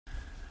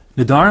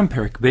Nedarim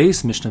Perik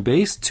Beis, Mishnah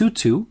Beis,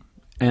 2-2,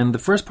 and the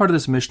first part of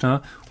this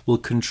Mishnah will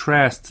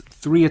contrast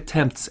three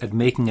attempts at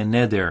making a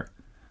neder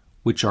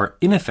which are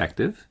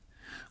ineffective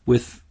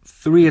with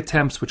three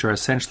attempts which are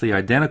essentially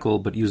identical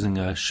but using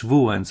a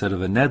shvua instead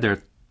of a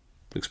neder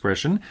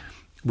expression,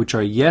 which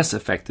are yes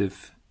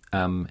effective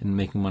in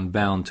making one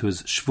bound to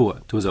his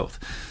shvua, to his oath.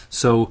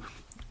 So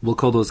we'll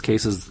call those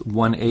cases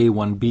 1a,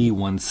 1b,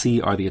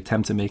 1c are the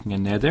attempts at making a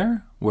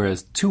neder,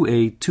 whereas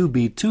 2a,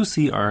 2b,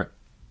 2c are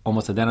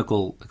almost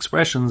identical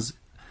expressions,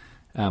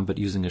 but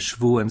using a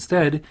shvu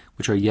instead,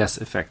 which are yes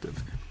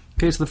effective.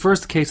 Okay, so the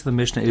first case of the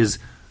Mishnah is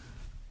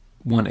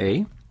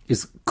 1a,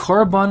 is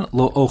korban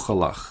lo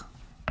ochalach,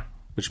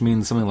 which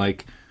means something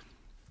like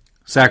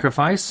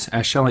sacrifice,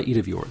 as shall I eat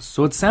of yours.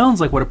 So it sounds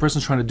like what a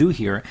person's trying to do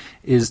here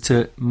is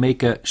to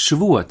make a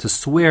shvua, to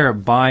swear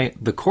by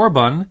the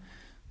korban,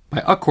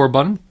 by a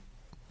korban,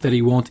 that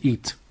he won't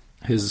eat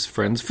his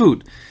friend's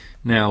food.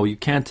 Now, you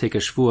can't take a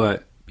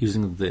shvua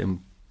using the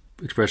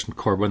expression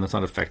korban, that's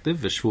not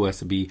effective. The shvua has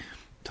to be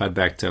tied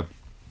back to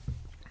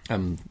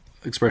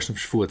expression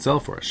of shvua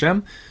itself or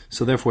Hashem,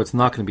 so therefore it's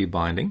not going to be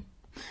binding.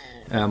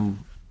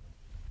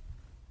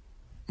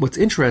 What's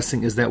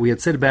interesting is that we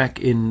had said back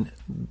in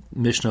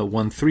Mishnah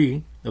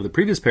 1.3 of the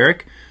previous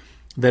parak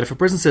that if a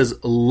person says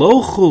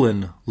lo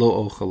chulin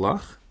lo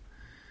ochalach,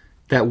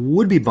 that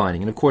would be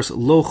binding. And of course,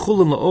 lo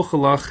chulin lo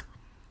ochalach,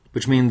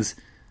 which means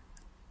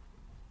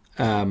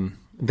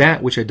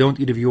that which I don't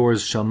eat of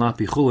yours shall not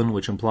be chulin,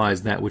 which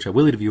implies that which I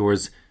will eat of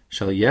yours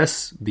shall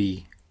yes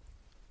be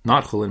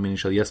not chulin, meaning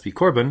shall yes be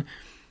korban.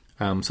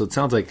 So it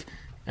sounds like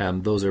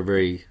those are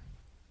very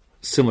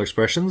similar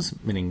expressions,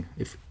 meaning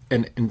if,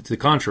 and to the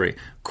contrary,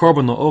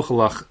 korban lo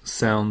ochalach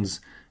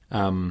sounds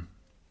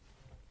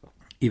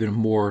even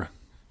more,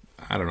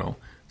 I don't know,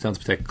 sounds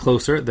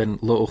closer than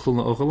lo chulin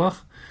lo ochalach,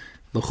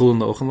 lo chulin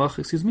lo ochalach,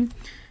 excuse me.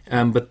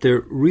 But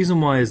the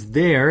reason why is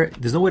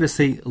there's no way to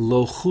say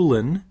lo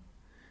chulin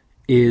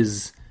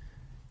is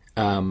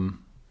lo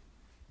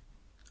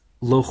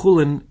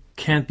chulin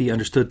can't be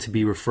understood to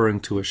be referring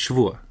to a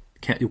shvua.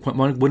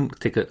 One wouldn't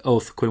take an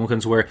oath, one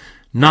can swear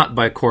not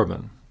by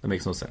korban. That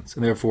makes no sense,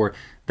 and therefore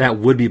that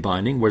would be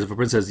binding. Whereas if a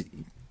person says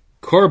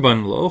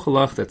korban lo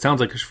ochalach, that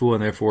sounds like a shvua,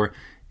 and therefore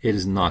it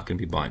is not going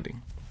to be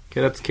binding. Okay,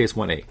 that's case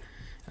 1a.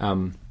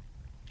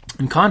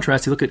 In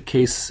contrast, you look at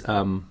case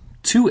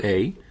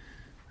 2a.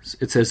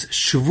 It says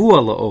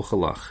shvua lo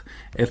ochalach.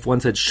 If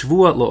one said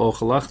shvua lo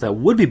ochalach, that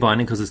would be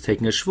binding because it's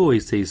taking a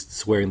shvua. He's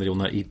swearing that he will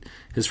not eat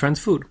his friend's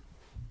food.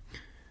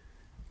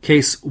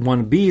 Case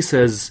 1b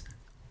says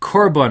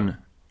korban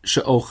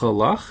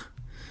she'ochalach.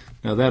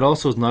 Now that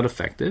also is not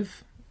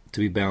effective to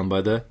be bound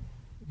by the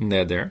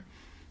neder.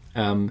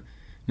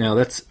 Now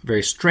that's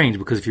very strange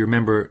because if you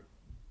remember,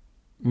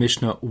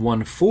 Mishnah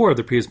 1.4 of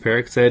the previous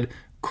parak said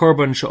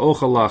korban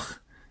she'ochalach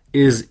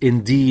is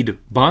indeed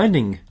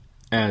binding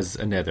as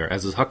a neder,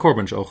 as is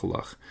hakorban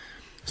she'ochalach.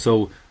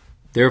 So,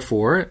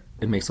 therefore,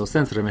 it makes no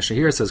sense that our Mishnah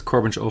here says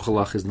korban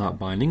she'ochalach is not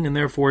binding, and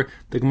therefore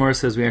the Gemara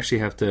says we actually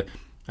have to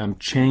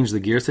change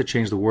the girsa,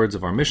 change the words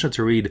of our Mishnah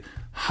to read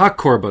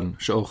hakorban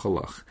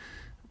she'ochalach,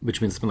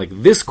 which means something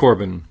like this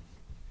korban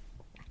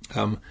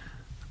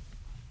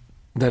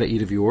that I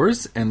eat of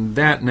yours, and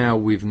that now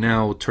we've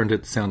now turned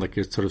it to sound like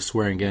you're sort of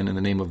swearing again in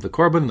the name of the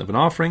korban, of an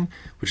offering,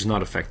 which is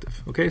not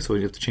effective. Okay, so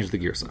we have to change the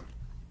girsa.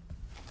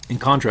 In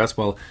contrast,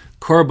 while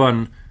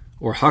korban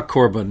or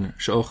hakorban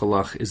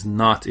she'ochalach is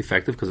not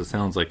effective because it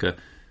sounds like a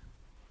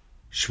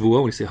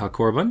shvua when you say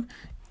hakorban,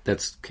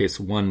 that's case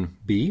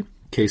 1b.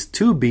 Case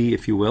 2b,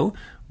 if you will,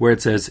 where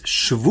it says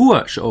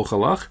shvua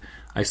she'ochalach,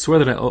 I swear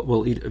that I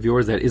will eat of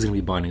yours, that is going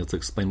to be binding. Let's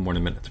explain more in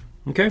a minute.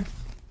 Okay?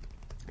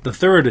 The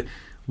third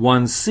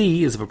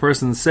 1c is if a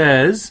person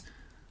says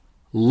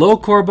lo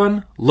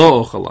korban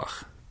lo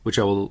ochalach, which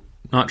I will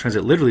not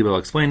translate literally, but I'll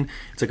explain.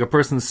 It's like a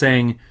person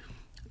saying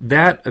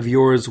that of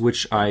yours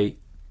which I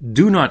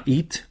do not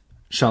eat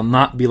shall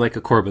not be like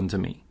a korban to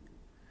me.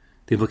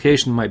 The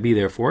implication might be,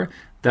 therefore,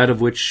 that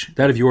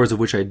of yours of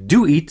which I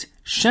do eat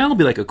shall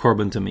be like a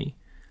korban to me,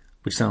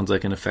 which sounds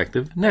like an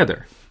effective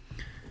neder.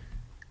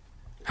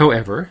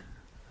 However,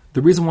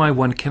 the reason why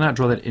one cannot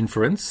draw that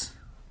inference,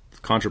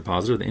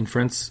 contrapositive, the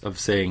inference of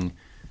saying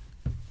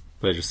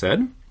what I just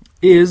said,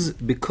 is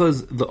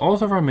because the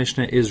author of our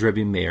Mishnah is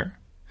Rebbe Meir.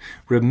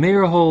 Rebbe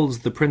Meir holds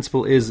the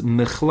principle is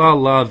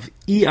mechlal lav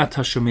I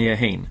ata shomea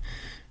hein.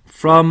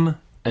 From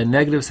a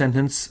negative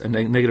sentence, a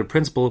negative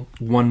principle,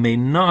 one may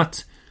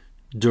not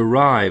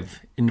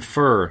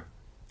infer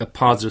a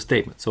positive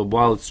statement. So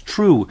while it's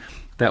true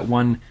that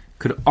one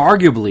could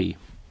arguably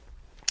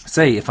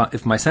say,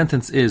 if my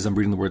sentence is, I'm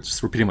reading the words,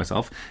 just repeating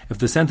myself, if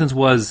the sentence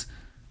was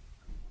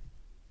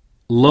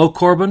lo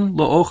korban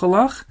lo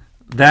ochalach,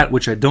 that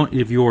which I don't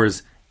eat of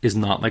yours is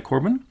not like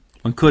korban,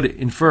 one could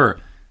infer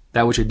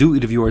that which I do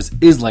eat of yours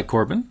is like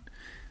korban.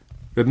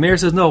 Reb Meir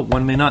says no,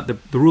 one may not. The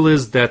rule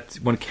is that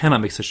one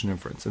cannot make such an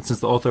inference. And since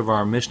the author of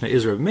our Mishnah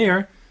is Reb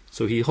Meir,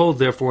 so he holds,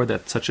 therefore,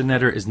 that such a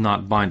neder is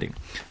not binding.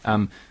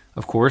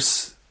 Of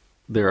course,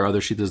 there are other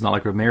shittas not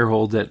like Reb Meir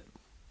hold that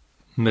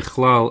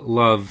mechlal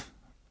lav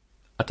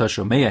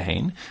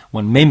atashomeyahain.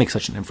 One may make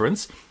such an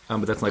inference,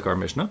 but that's like our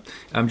Mishnah.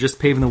 I'm just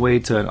paving the way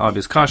to an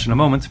obvious kasha in a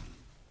moment.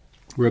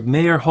 Reb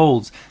Meir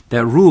holds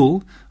that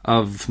rule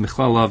of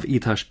michlalav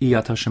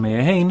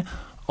atashomeyahain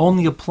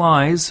only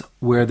applies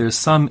where there's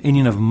some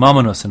inyan of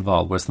mamonos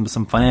involved, where there's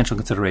some financial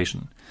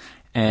consideration.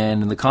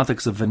 And in the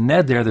context of a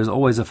neder, there's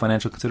always a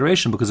financial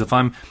consideration, because if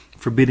I'm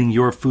forbidding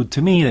your food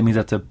to me, that means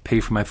I have to pay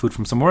for my food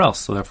from somewhere else.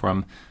 So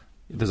therefore,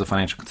 there's a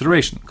financial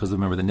consideration, because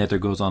remember, the neder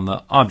goes on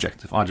the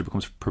object. If object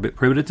becomes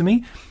prohibited to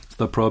me, so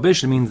the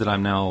prohibition means that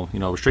I'm now,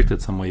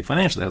 restricted some way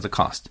financially. That has a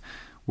cost.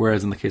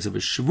 Whereas in the case of a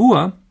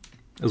shvua,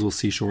 as we'll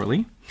see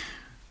shortly,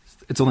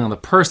 it's only on the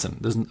person.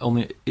 There's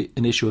only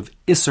an issue of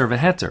isser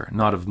v'heter,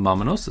 not of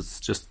mamonos. It's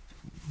just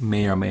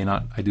may or may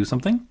not I do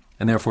something.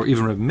 And therefore,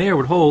 even Reb Meir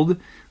would hold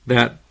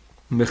that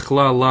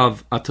Mechla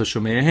lav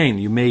atashomeyahain.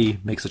 You may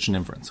make such an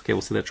inference. Okay,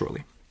 we'll see that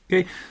shortly.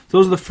 Okay, so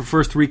those are the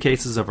first three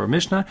cases of our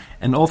Mishnah,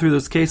 and all three of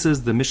those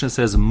cases, the Mishnah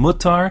says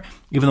mutar,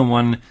 even though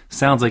one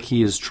sounds like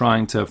he is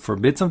trying to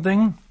forbid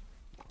something,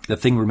 the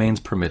thing remains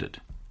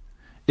permitted.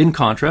 In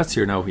contrast,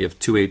 here now we have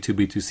 2a,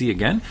 2b, 2c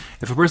again.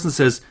 If a person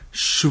says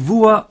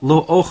shvua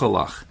lo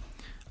ochalach,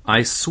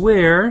 I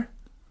swear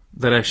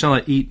that I shall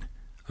not eat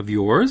of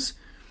yours,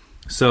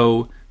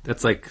 so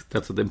that's what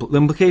the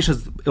implication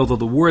is, although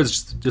the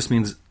words just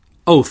means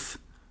oath,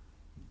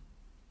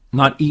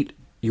 not eat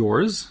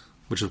yours,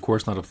 which is of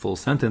course not a full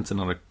sentence and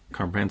not a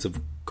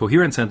comprehensive,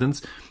 coherent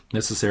sentence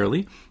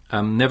necessarily.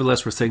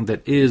 Nevertheless, we're saying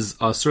that is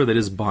asur, that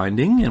is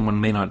binding, and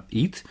one may not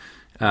eat,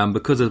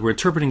 because we're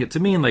interpreting it to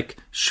mean like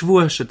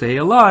shvua shetei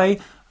alai,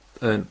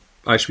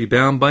 I should be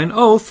bound by an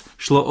oath,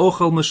 shlo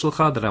ochel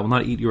mishlcha, that I will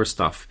not eat your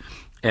stuff,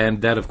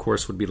 and that of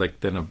course would be like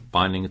then a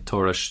binding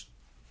Torah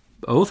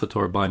oath, a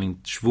Torah binding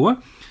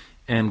shvua.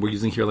 And we're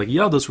using here like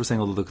Yaldos, we're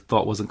saying although the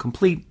thought wasn't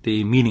complete,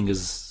 the meaning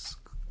is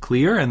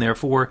clear, and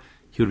therefore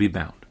he would be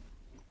bound.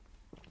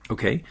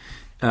 Okay.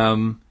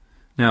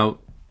 Now,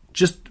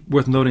 just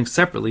worth noting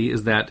separately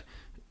is that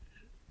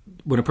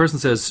when a person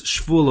says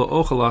Shvu lo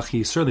ochalach,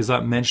 he certainly is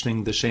not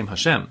mentioning the Shem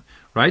Hashem,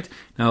 right?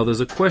 Now,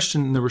 there's a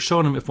question in the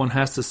Rishonim if one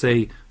has to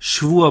say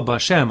Shvua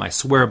b'Hashem, I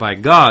swear by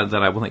God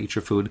that I will not eat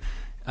your food,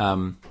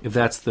 if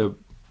that's the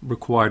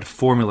required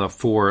formula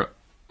for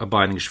a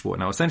binding Shvua.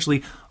 Now,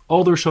 essentially,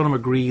 all the Rishonim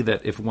agree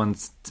that if one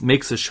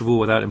makes a shvu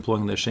without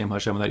employing the Shem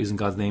Hashem, without using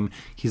God's name,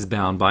 he's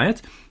bound by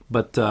it.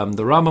 But the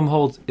Rambam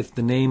holds if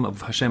the name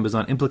of Hashem is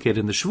not implicated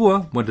in the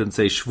shvua, one doesn't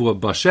say shvua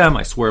b'Hashem,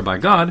 I swear by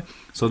God.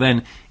 So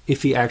then,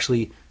 if he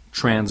actually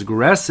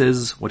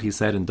transgresses what he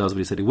said and does what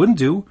he said he wouldn't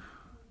do,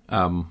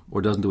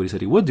 or doesn't do what he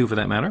said he would do for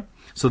that matter,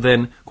 so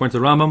then, according to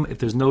the Rambam, if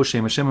there's no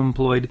Shem Hashem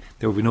employed,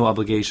 there will be no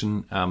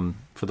obligation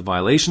for the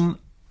violation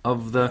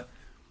of the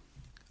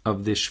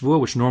shvua,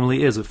 which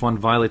normally is if one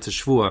violates a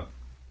shvua,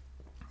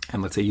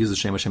 and let's say uses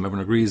Shem Hashem,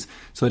 everyone agrees.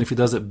 So then if he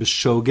does it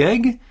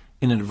b'shogeg,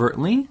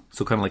 inadvertently,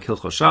 so kind of like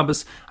Hilchos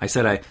Shabbos, I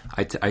said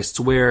I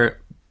swear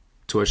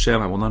to Hashem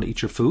I will not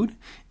eat your food.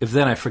 If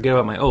then I forget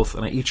about my oath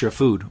and I eat your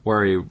food,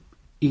 or I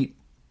eat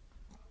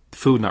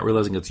food not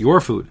realizing it's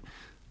your food,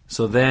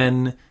 so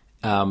then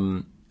I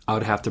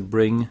would have to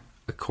bring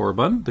a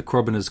korban. The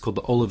korban is called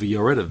the olav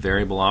yored, a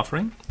variable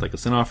offering, like a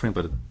sin offering,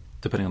 but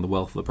depending on the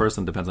wealth of the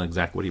person, depends on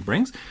exactly what he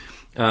brings.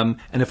 And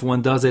if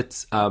one does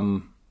it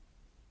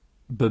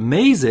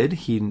b'mezid,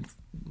 he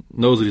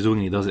knows what he's doing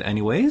and he does it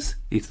anyways,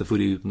 eats the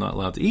food he's not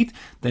allowed to eat,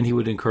 then he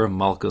would incur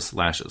malchus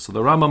lashes. So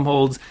the Rambam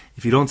holds,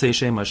 if you don't say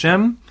Shem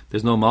Hashem,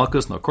 there's no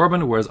malchus, no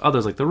korban, whereas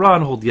others like the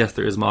Ran hold, yes,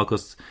 there is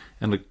malchus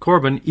and the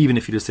korban, even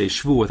if you just say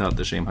shvu without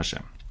the Shem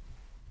Hashem.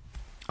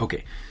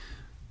 Okay.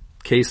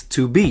 Case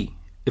 2b.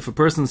 If a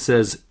person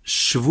says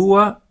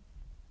shvua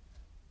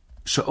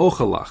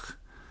she'ochalach,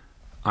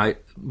 I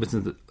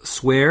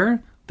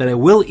swear that I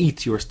will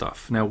eat your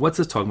stuff. Now, what's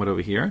this talking about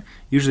over here?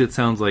 Usually it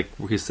sounds like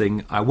he's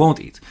saying, I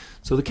won't eat.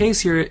 So the case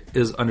here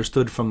is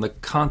understood from the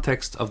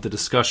context of the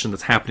discussion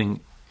that's happening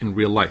in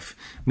real life.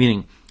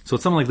 Meaning, so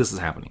it's something like this is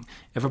happening.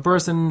 If a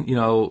person,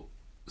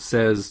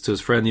 says to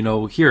his friend,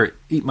 here,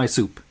 eat my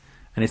soup.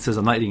 And he says,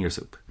 I'm not eating your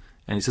soup.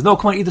 And he says, no,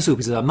 come on, eat the soup.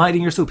 He says, I'm not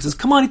eating your soup. He says,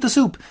 come on, eat the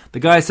soup. The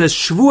guy says,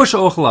 shvua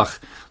she'ochlach,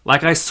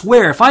 like I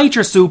swear, if I eat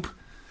your soup,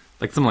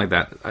 like something like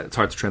that. It's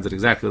hard to translate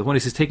exactly. The one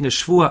he's taking a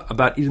shvua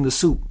about eating the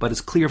soup, but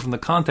it's clear from the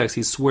context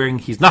he's swearing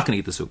he's not going to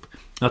eat the soup.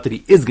 Not that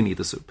he is going to eat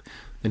the soup.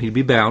 Then he'd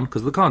be bound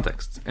because of the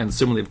context. And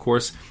similarly, of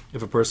course,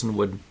 if a person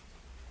would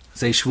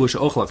say shvua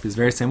she'ochlach, these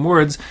very same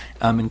words,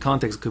 in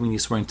context it could mean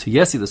he's swearing to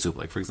yes, eat the soup.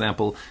 Like, for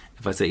example,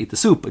 if I say eat the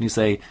soup, and you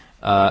say,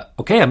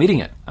 okay, I'm eating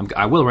it.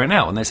 I will right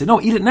now. And I say,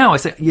 no, eat it now.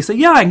 You say,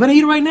 yeah, I'm going to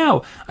eat it right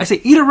now. I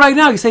say, eat it right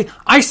now. You say,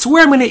 I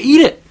swear I'm going to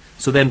eat it.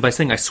 So then by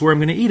saying, I swear I'm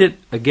going to eat it,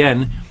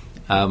 again,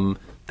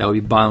 that would be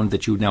bound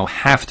that you now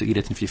have to eat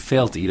it. And if you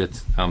fail to eat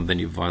it, then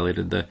you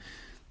violated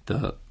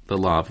the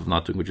law of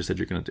not doing what you said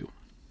you're going to do.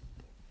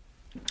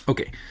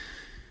 Okay.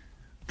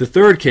 The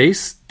third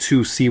case,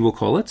 2c we'll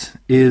call it,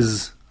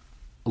 is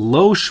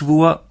lo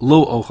shvua,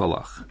 lo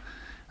ochalach.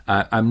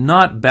 I'm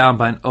not bound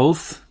by an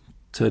oath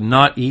to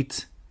not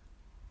eat.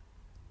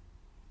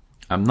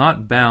 I'm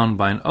not bound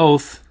by an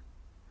oath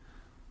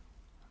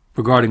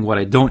regarding what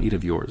I don't eat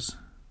of yours.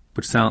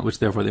 which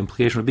therefore the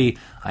implication would be,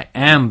 I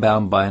am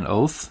bound by an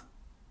oath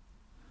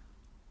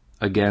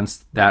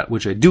against that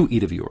which I do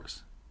eat of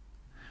yours.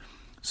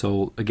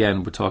 So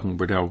again,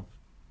 we're now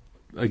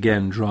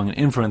again drawing an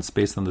inference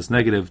based on this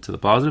negative to the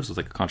positive, so it's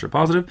like a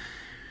contrapositive.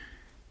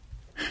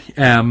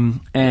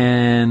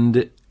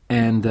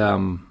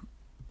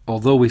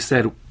 Although we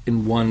said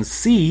in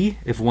 1c,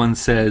 if one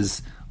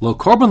says lo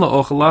korban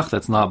lo ochalach,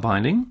 that's not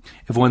binding.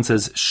 If one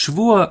says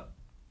shvua,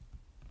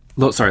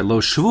 lo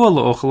shvua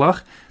lo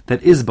ochalach,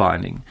 that is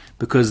binding,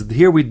 because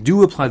here we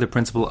do apply the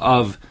principle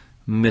of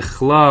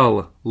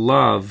michlal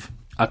lav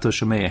ato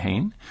shomei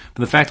hein.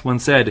 But the fact one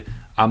said,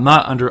 I'm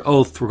not under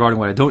oath regarding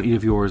what I don't eat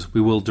of yours,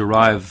 we will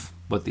derive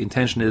what the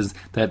intention is,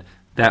 that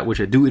which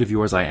I do eat of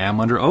yours, I am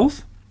under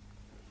oath.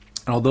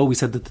 And although we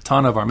said that the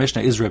Tana of our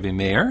Mishnah is Rabbi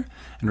Meir,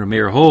 and Rabbi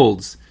Meir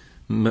holds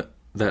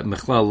that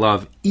mechlal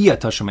lav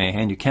iyat shomei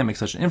hein, you can't make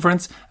such an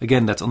inference.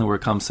 Again, that's only where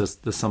it comes to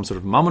there's some sort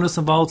of mamonus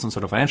involved, some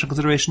sort of financial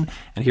consideration.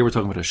 And here we're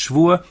talking about a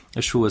shvua. A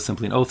shvua is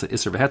simply an oath that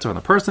isser v'heter on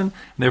the person. And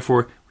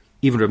therefore,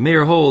 even Rabbi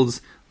Meir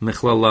holds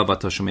mechlal lav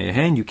ato shomei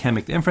hein, you can't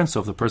make the inference. So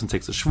if the person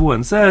takes a shvua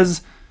and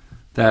says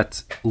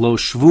that lo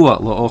shvua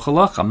lo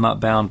ochalach, I'm not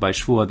bound by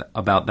shvua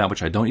about that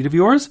which I don't eat of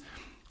yours,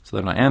 so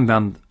then I am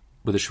bound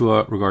with a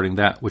shvua regarding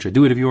that which I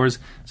do eat of yours.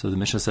 So the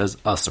Mishnah says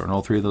asr. In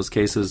all three of those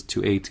cases,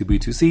 2a, 2b,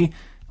 2c,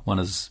 one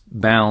is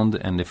bound,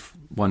 and if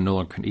one no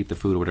longer can eat the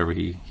food or whatever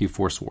he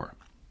forswore.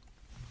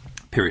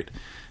 Period.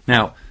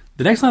 Now,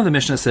 the next line of the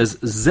Mishnah says,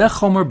 Zeh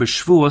chomer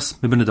b'shvuos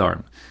mibn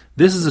Nedarim.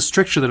 This is a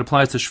stricture that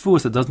applies to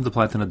shvuos that doesn't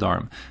apply to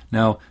Nedarim.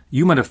 Now,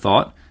 you might have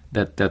thought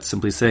that that's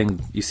simply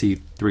saying, you see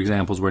 3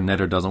 examples where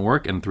neder doesn't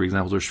work and 3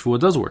 examples where shvua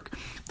does work.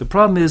 The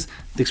problem is,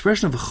 the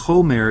expression of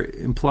chomer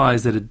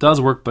implies that it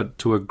does work, but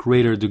to a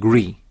greater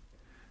degree.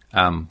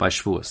 By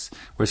shvuos.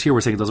 Whereas here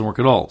we're saying it doesn't work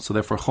at all. So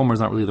therefore chomer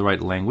is not really the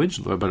right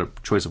language, but a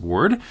choice of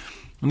word.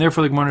 And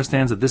therefore the Gemara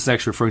understands that this is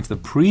actually referring to the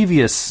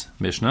previous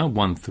Mishnah,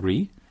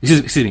 1.3.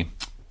 Excuse me,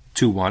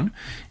 2.1.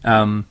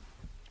 And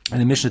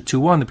in Mishnah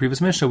 2.1, the previous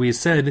Mishnah, we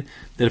said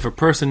that if a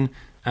person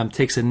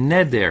takes a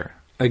neder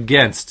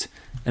against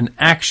an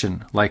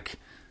action like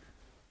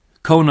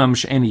konam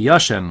she'eni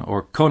yashen,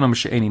 or konam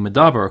she'eni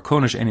medaber, or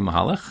konam she'eni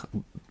mahalach,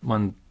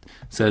 one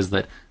says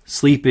that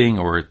sleeping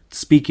or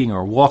speaking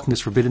or walking is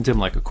forbidden to him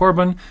like a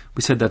korban.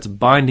 We said that's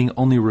binding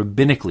only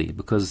rabbinically,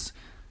 because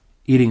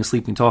eating,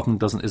 sleeping, talking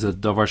is a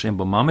davar she'en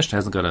bo mamish. It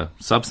hasn't got a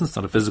substance,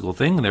 not a physical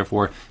thing, and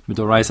therefore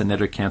midoraisa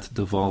neder can't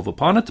devolve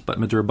upon it. But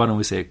midorabanan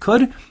we say it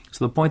could.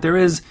 So the point there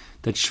is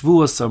that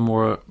shvuos are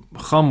more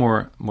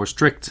chamor, more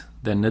strict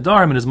than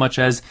nedarim, in as much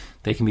as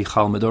they can be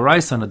chal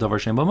midoraisa and a davar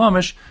she'en bo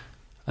mamish,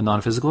 a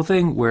non-physical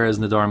thing, whereas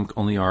nedarim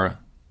only are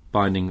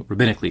binding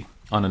rabbinically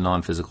on a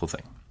non-physical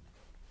thing.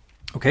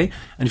 Okay,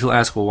 and if you'll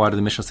ask, well, why did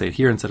the Mishnah say it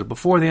here instead of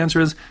before? The answer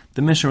is,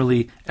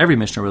 every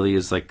Mishnah really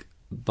is like,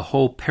 the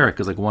whole parak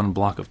is like one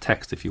block of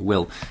text, if you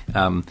will,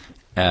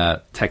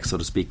 text, so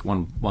to speak,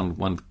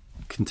 one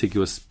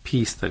contiguous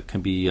piece that can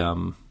be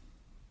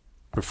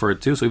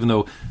referred to. So even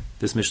though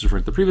this Mishnah is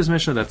referring to the previous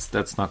Mishnah,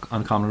 that's not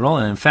uncommon at all.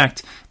 And in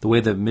fact, the way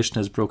the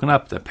Mishnah is broken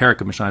up, the parak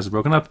of Mishnah is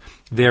broken up,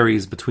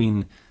 varies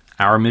between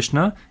our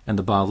Mishnah and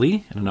the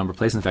Bavli in a number of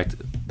places. In fact,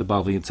 the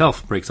Bavli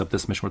itself breaks up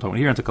this Mishnah we're talking about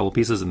here into a couple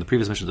pieces, and the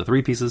previous Mishnah into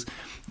 3 pieces.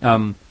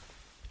 And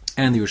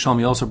the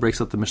Yerushalmi also breaks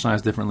up the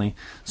Mishnahs differently.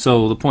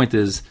 So the point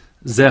is,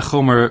 Zeh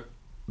chomer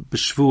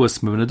b'shvuos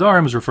mibn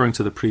Nedarim is referring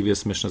to the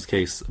previous Mishnah's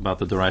case about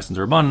the Dorais and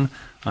Rabban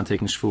on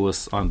taking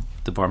shvuos on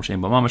the Barim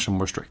Shein B'mamish and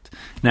more strict.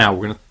 Now,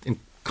 we're going to, in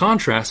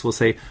contrast, we'll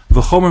say,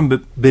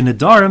 v'chomer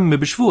b'nedarim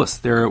mib'shvuos.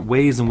 There are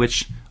ways in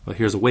which,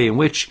 here's a way in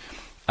which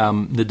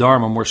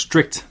Nedarim are more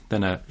strict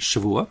than a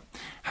Shavua.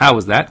 How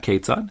is that?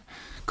 Ketzad?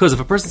 Because if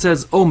a person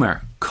says,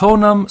 Omer,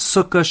 konam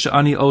sukkah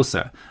sha'ani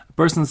osa, a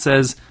person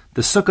says,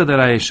 the sukkah that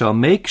I shall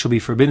make shall be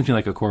forbidden to me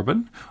like a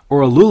korban,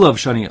 or a lulav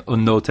shani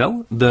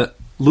notel, the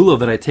lulav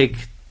that I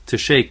take to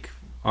shake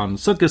on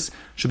sukkahs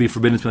should be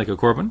forbidden to me like a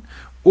korban,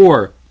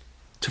 or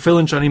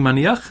tefillin shani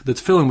maniach, the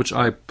tefillin which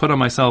I put on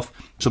myself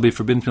shall be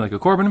forbidden to me like a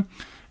korban.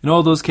 In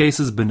all those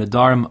cases,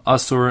 b'nedarim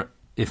asur,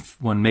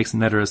 if one makes a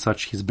neder as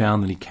such, he's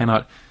bound and he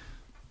cannot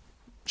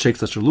shake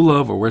such a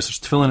lulav or wear such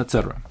tefillin,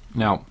 etc.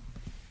 Now,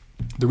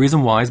 the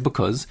reason why is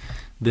because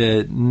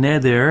the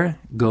neder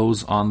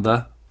goes on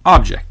the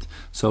object.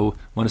 So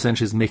one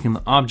essentially is making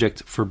the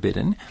object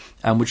forbidden,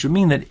 which would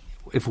mean that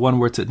if one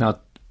were to now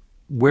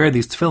wear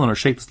these tefillin or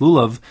shake this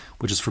lulav,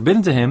 which is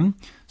forbidden to him,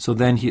 so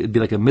then it'd be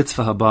like a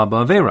mitzvah haba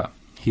ba'avera.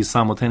 He's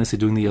simultaneously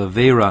doing the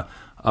avera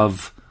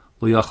of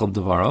lo yachal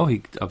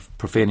devaro, of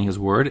profaning his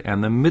word,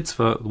 and the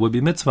mitzvah would be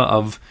mitzvah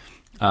of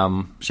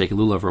shaking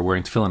lulav or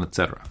wearing tefillin,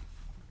 etc.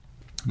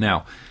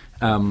 Now,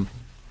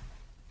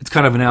 it's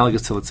kind of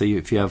analogous to, let's say,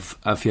 if you have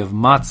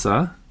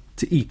matzah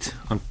to eat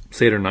on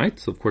Seder night.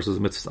 So, of course, there's a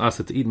mitzvah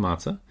asa to eat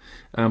matzah.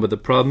 But the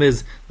problem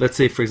is, let's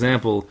say, for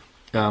example,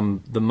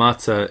 the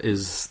matzah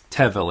is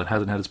tevel. It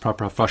hasn't had its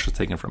proper hafrasha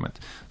taken from it.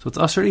 So it's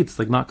asher to eat. It's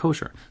like not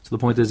kosher. So the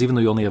point is, even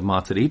though you only have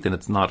matzah to eat, then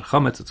it's not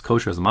chametz, it's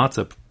kosher as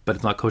matzah, but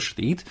it's not kosher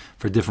to eat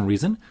for a different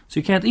reason. So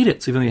you can't eat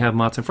it. So even though you have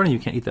matzah in front of you,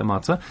 you can't eat that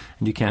matzah,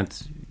 and you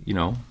can't,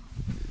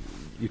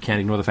 you can't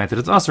ignore the fact that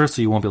it's aser,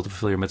 so you won't be able to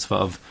fulfill your mitzvah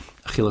of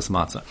achilas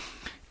matzah.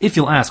 If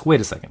you'll ask,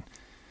 wait a second,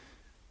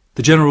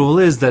 the general rule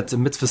is that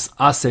mitzvahs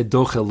aseh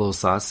doche lo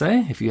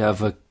saseh. If you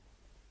have a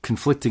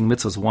conflicting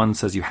mitzvahs, one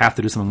says you have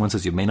to do something, one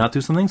says you may not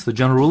do something. So the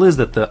general rule is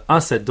that the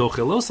aseh doche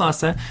lo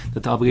saseh,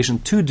 that the obligation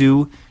to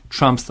do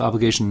trumps the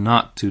obligation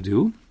not to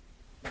do.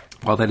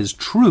 While that is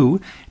true,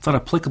 it's not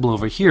applicable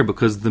over here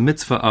because the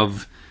mitzvah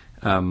of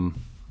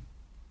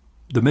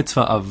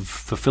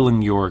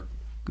fulfilling your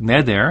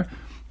neder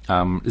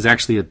is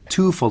actually a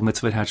twofold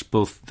mitzvah. It has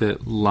both the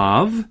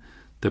lav,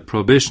 the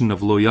prohibition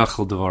of lo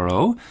yachal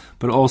devaro,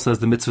 but also as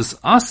the mitzvahs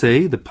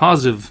aseh, the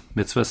positive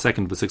mitzvah,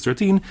 second of the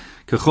 613,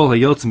 kechol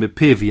hayotzim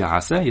bepiv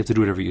yaseh, you have to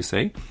do whatever you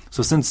say.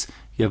 So since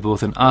you have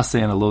both an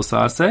aseh and a lo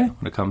aseh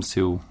when it comes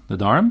to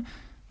Nedarim,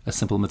 a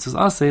simple mitzvahs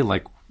aseh,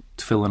 like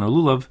tefillin or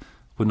lulav,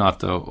 would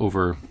not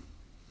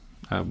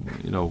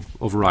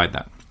override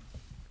that.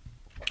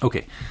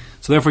 Okay,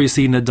 so therefore you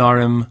see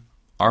Nedarim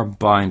are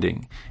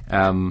binding,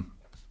 even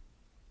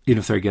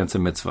if they're against a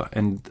mitzvah.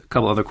 And a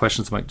couple other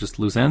questions might just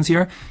lose ends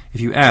here. If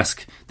you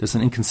ask, there's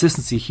an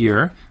inconsistency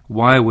here,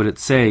 why would it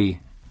say,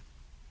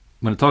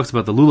 when it talks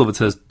about the lulav, it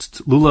says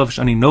lulav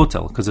shani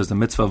notel, because there's a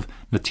mitzvah of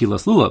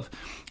natilas lulav,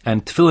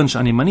 and tefillin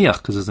shani maniach,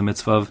 because there's a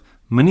mitzvah of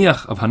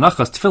maniach, of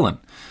hanachas tefillin.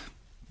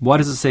 Why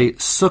does it say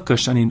sukkah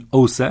shani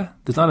oseh?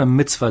 There's not a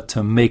mitzvah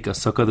to make a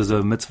sukkah, there's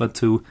a mitzvah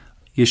to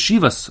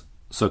yeshiva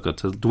sukkah,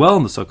 to dwell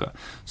in the sukkah.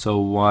 So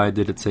why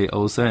did it say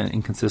oseh in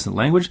inconsistent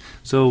language?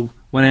 So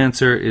one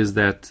answer is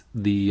that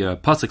the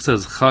pasuk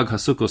says chag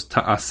hasukos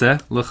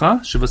ta'aseh lecha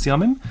shivas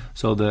yamim.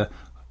 So the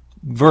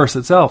verse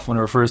itself, when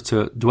it refers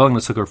to dwelling in the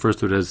sukkah, refers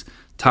to it as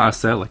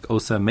ta'aseh, like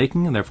oseh,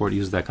 making, and therefore it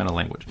uses that kind of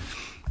language.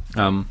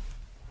 A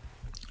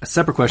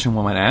separate question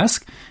one might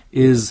ask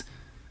is,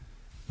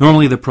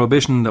 normally the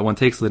prohibition that one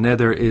takes the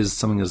neder is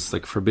something that's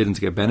like forbidden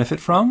to get benefit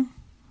from,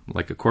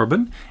 like a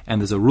korban, and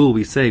there's a rule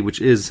we say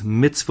which is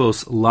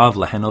mitzvos lav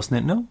lahenos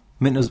nitnu.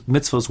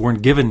 Mitzvos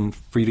weren't given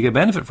for you to get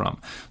benefit from.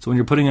 So when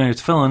you're putting on your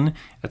tefillin,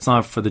 it's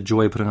not for the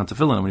joy of putting on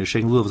tefillin. When you're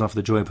shaking lulav, it's not for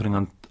the joy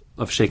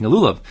of shaking a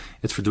lulav.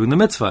 It's for doing the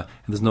mitzvah,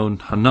 and there's no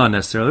hana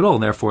necessarily at all.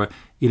 And therefore,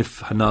 even if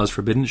hana is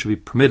forbidden, it should be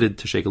permitted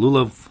to shake a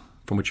lulav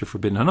from which you're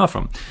forbidden hana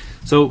from.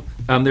 So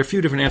there are a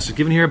few different answers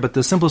given here, but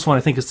the simplest one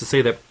I think is to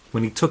say that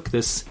when he took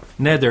this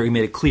neder, he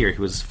made it clear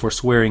he was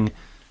forswearing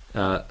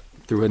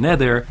through a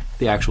neder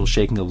the actual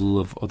shaking of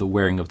lulav or the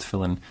wearing of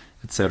tefillin,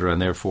 etc.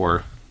 And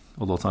therefore,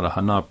 although it's not a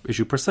hana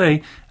issue per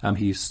se,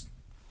 he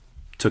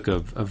took a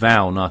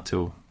vow not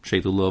to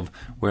shake the lulav,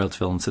 wear the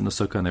tefillin, sit in the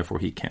sukkah, and therefore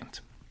he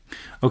can't.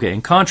 Okay,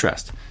 in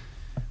contrast,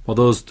 while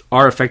those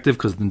are effective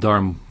because the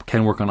Nedarim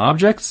can work on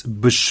objects,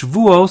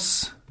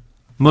 b'shvuos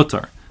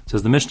mutar.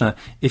 Says the Mishnah,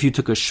 if you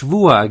took a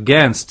shvua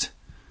against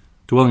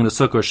dwelling in the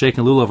sukkah or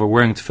shaking lulav or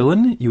wearing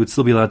tefillin, you would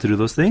still be allowed to do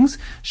those things.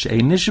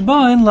 She'ein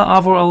nishbain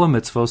la'avor ala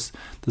mitzvos.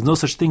 There's no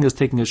such thing as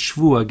taking a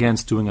shvua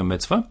against doing a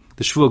mitzvah.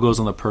 The shvua goes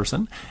on the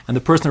person, and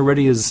the person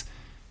already is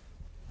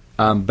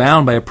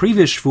bound by a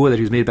previous shvua that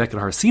he was made back at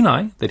Har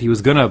Sinai, that he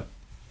was going to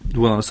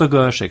dwell in the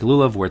sukkah, shake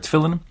lulav, wear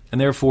tefillin,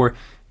 and therefore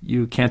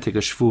you can't take a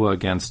shvua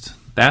against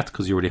that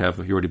because you're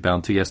already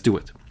bound to do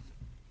it.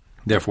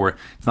 Therefore,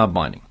 it's not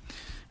binding.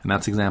 And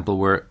that's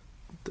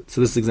this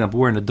is example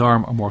where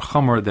Nedarim are more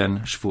chomer than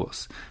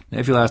shvuos. Now,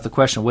 if you'll ask the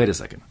question, wait a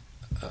second.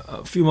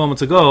 A few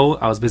moments ago,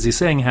 I was busy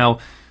saying how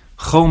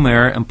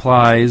chomer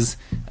implies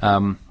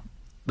that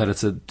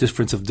it's a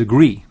difference of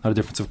degree, not a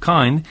difference of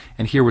kind.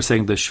 And here we're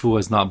saying the shvua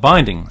is not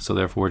binding, so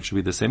therefore it should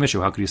be the same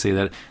issue. How could you say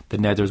that the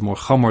neder is more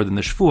chomer than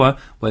the shvua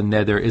when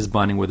neder is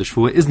binding where the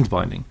shvua isn't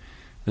binding?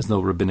 There's no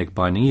rabbinic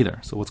binding either.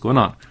 So what's going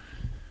on?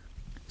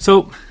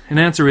 So, an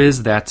answer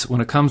is that when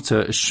it comes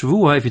to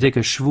shvua, if you take a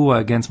shvua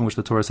against which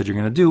the Torah said you're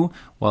going to do,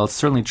 while it's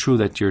certainly true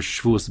that your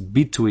shvuas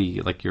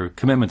bitui, like your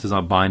commitment, is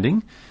not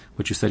binding,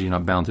 which you said you're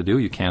not bound to do,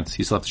 you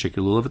still have to shake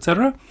your lulav,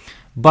 etc.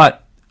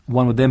 But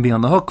one would then be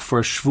on the hook for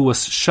a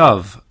shvuas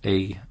shav,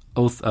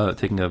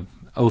 taking an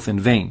oath in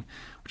vain,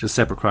 which is a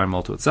separate crime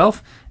all to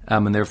itself,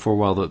 and therefore,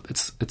 while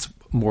it's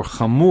more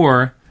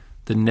chamur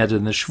the neder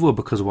and the shvua,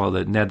 because while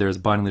the neder is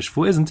binding, the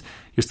shvua isn't,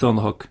 you're still on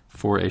the hook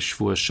for a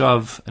shvua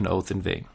shav, an oath in vain.